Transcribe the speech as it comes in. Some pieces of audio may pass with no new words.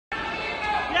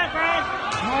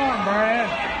Come on,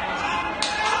 Brad.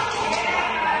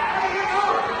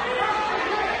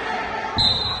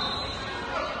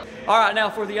 All right, now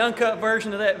for the uncut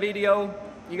version of that video,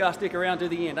 you gotta stick around to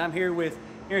the end. I'm here with,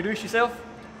 introduce yourself.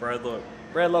 Brad Lowe.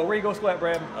 Brad Lowe. Where you go squat,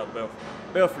 Brad? Belfry.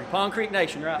 Belfry, Pond Creek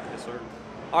Nation, right? Yes, sir.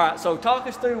 All right, so talk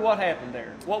us through what happened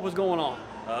there. What was going on?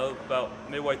 About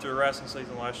midway through the wrestling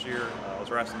season last year, I was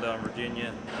wrestling down in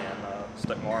Virginia and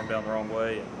stuck my arm down the wrong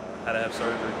way and had to have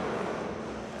surgery.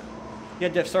 You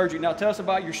had to have surgery. Now tell us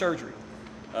about your surgery.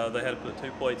 They had to put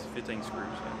 2 plates and 15 screws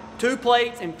in. 2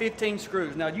 plates and 15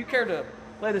 screws. Now, do you care to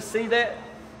let us see that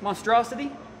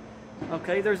monstrosity?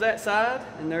 Okay, there's that side,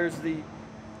 and there's the...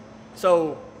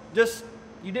 So, just,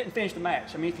 you didn't finish the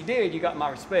match. I mean, if you did, you got my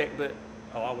respect, but...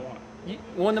 Oh, I won. You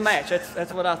won the match.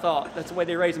 That's what I thought. That's the way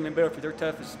they raise them in Belfry. They're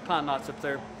tough as pine knots up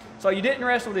there. So you didn't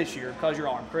wrestle this year because of your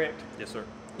arm, correct? Yes, sir.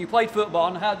 You played football,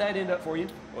 and how'd that end up for you?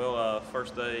 Well,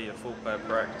 first day of full pad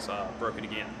practice, I broke it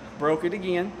again. Broke it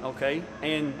again, okay.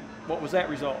 And what was that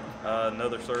result?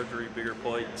 Another surgery, bigger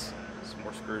plates, some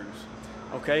more screws.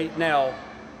 Okay, now,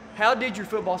 how did your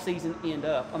football season end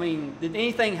up? I mean, did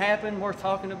anything happen worth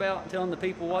talking about and telling the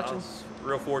people watching? I was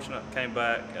real fortunate, came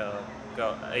back,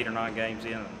 got 8 or 9 games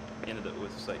in, and ended up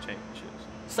with the state championships.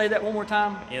 Say that one more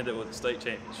time. Ended up with the state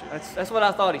championship. That's what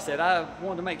I thought he said. I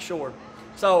wanted to make sure.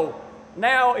 So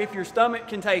now if your stomach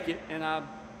can take it, and I'm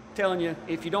telling you,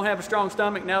 if you don't have a strong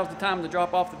stomach, now's the time to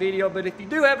drop off the video. But if you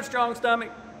do have a strong stomach,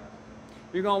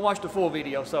 you're going to watch the full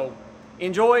video. So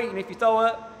enjoy, and if you throw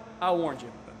up, I warned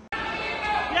you.